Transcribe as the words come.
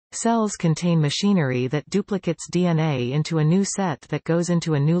Cells contain machinery that duplicates DNA into a new set that goes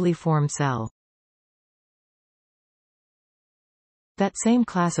into a newly formed cell. That same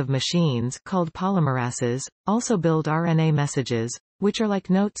class of machines, called polymerases, also build RNA messages, which are like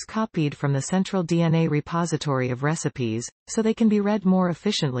notes copied from the central DNA repository of recipes, so they can be read more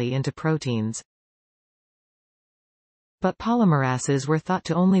efficiently into proteins. But polymerases were thought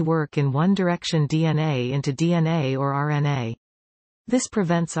to only work in one direction, DNA into DNA or RNA. This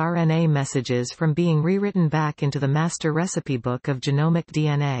prevents RNA messages from being rewritten back into the master recipe book of genomic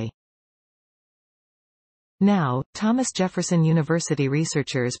DNA. Now, Thomas Jefferson University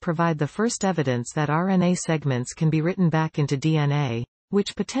researchers provide the first evidence that RNA segments can be written back into DNA,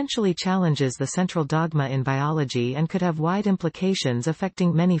 which potentially challenges the central dogma in biology and could have wide implications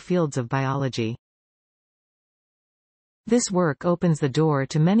affecting many fields of biology. This work opens the door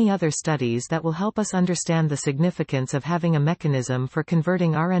to many other studies that will help us understand the significance of having a mechanism for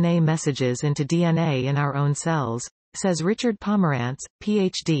converting RNA messages into DNA in our own cells, says Richard Pomerantz,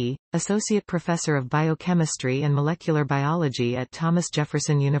 Ph.D., Associate Professor of Biochemistry and Molecular Biology at Thomas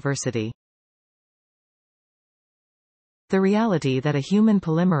Jefferson University. The reality that a human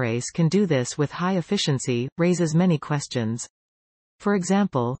polymerase can do this with high efficiency raises many questions. For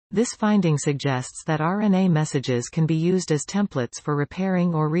example, this finding suggests that RNA messages can be used as templates for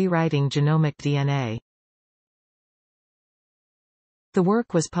repairing or rewriting genomic DNA. The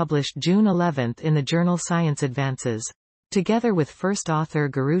work was published June 11 in the journal Science Advances. Together with first author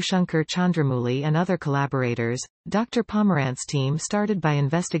Gurushankar Chandramouly and other collaborators, Dr. Pomerantz's team started by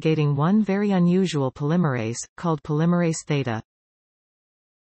investigating one very unusual polymerase, called polymerase theta.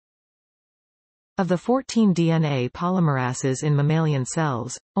 Of the 14 DNA polymerases in mammalian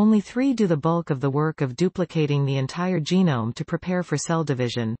cells, only 3 do the bulk of the work of duplicating the entire genome to prepare for cell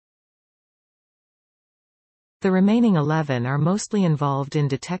division. The remaining 11 are mostly involved in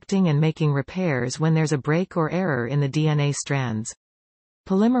detecting and making repairs when there's a break or error in the DNA strands.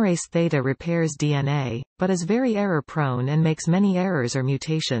 Polymerase theta repairs DNA, but is very error-prone and makes many errors or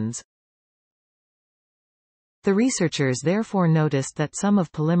mutations. The researchers therefore noticed that some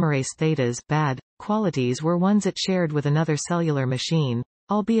of polymerase theta's bad qualities were ones it shared with another cellular machine,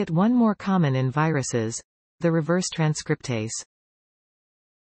 albeit one more common in viruses, the reverse transcriptase.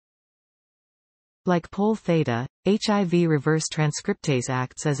 Like pol theta, HIV reverse transcriptase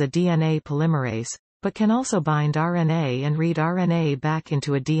acts as a DNA polymerase, but can also bind RNA and read RNA back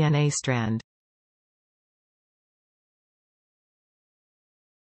into a DNA strand.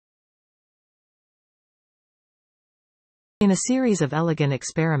 In a series of elegant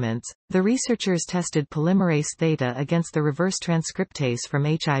experiments, the researchers tested polymerase theta against the reverse transcriptase from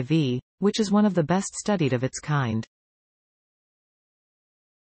HIV, which is one of the best studied of its kind.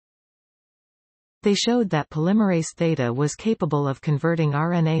 They showed that polymerase theta was capable of converting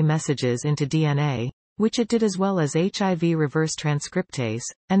RNA messages into DNA, which it did as well as HIV reverse transcriptase,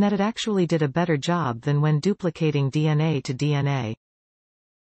 and that it actually did a better job than when duplicating DNA to DNA.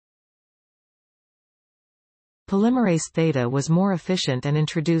 Polymerase theta was more efficient and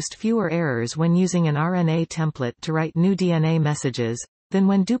introduced fewer errors when using an RNA template to write new DNA messages, than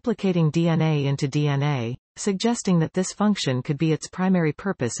when duplicating DNA into DNA, suggesting that this function could be its primary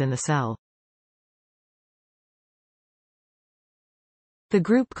purpose in the cell. The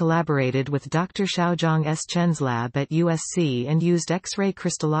group collaborated with Dr. Xiaojiang S. Chen's lab at USC and used X-ray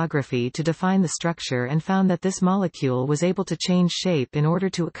crystallography to define the structure and found that this molecule was able to change shape in order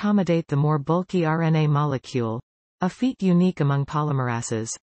to accommodate the more bulky RNA molecule, a feat unique among polymerases.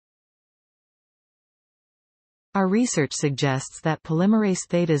 Our research suggests that polymerase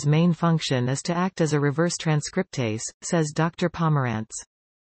theta's main function is to act as a reverse transcriptase, says Dr. Pomerantz.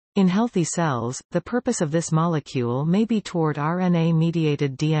 In healthy cells, the purpose of this molecule may be toward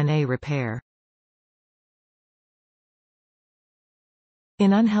RNA-mediated DNA repair.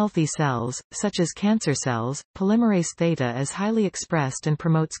 In unhealthy cells, such as cancer cells, polymerase theta is highly expressed and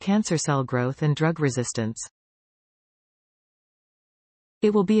promotes cancer cell growth and drug resistance.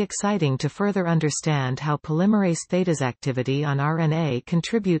 It will be exciting to further understand how polymerase theta's activity on RNA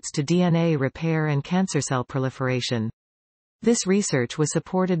contributes to DNA repair and cancer cell proliferation. This research was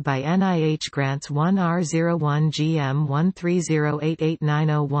supported by NIH grants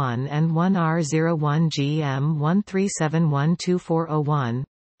 1R01GM130888901 and 1R01GM137124001,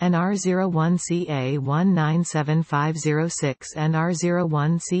 and R01CA197506 and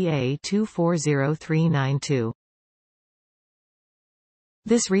R01CA240392.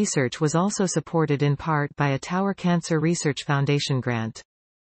 This research was also supported in part by a Tower Cancer Research Foundation grant.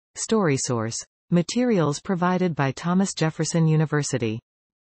 Story source. Materials provided by Thomas Jefferson University.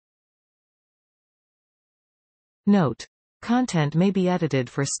 Note: Content may be edited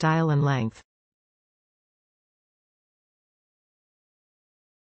for style and length.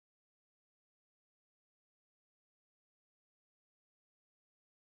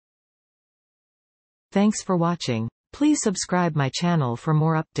 Thanks for watching. Please subscribe my channel for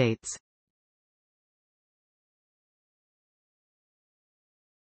more updates.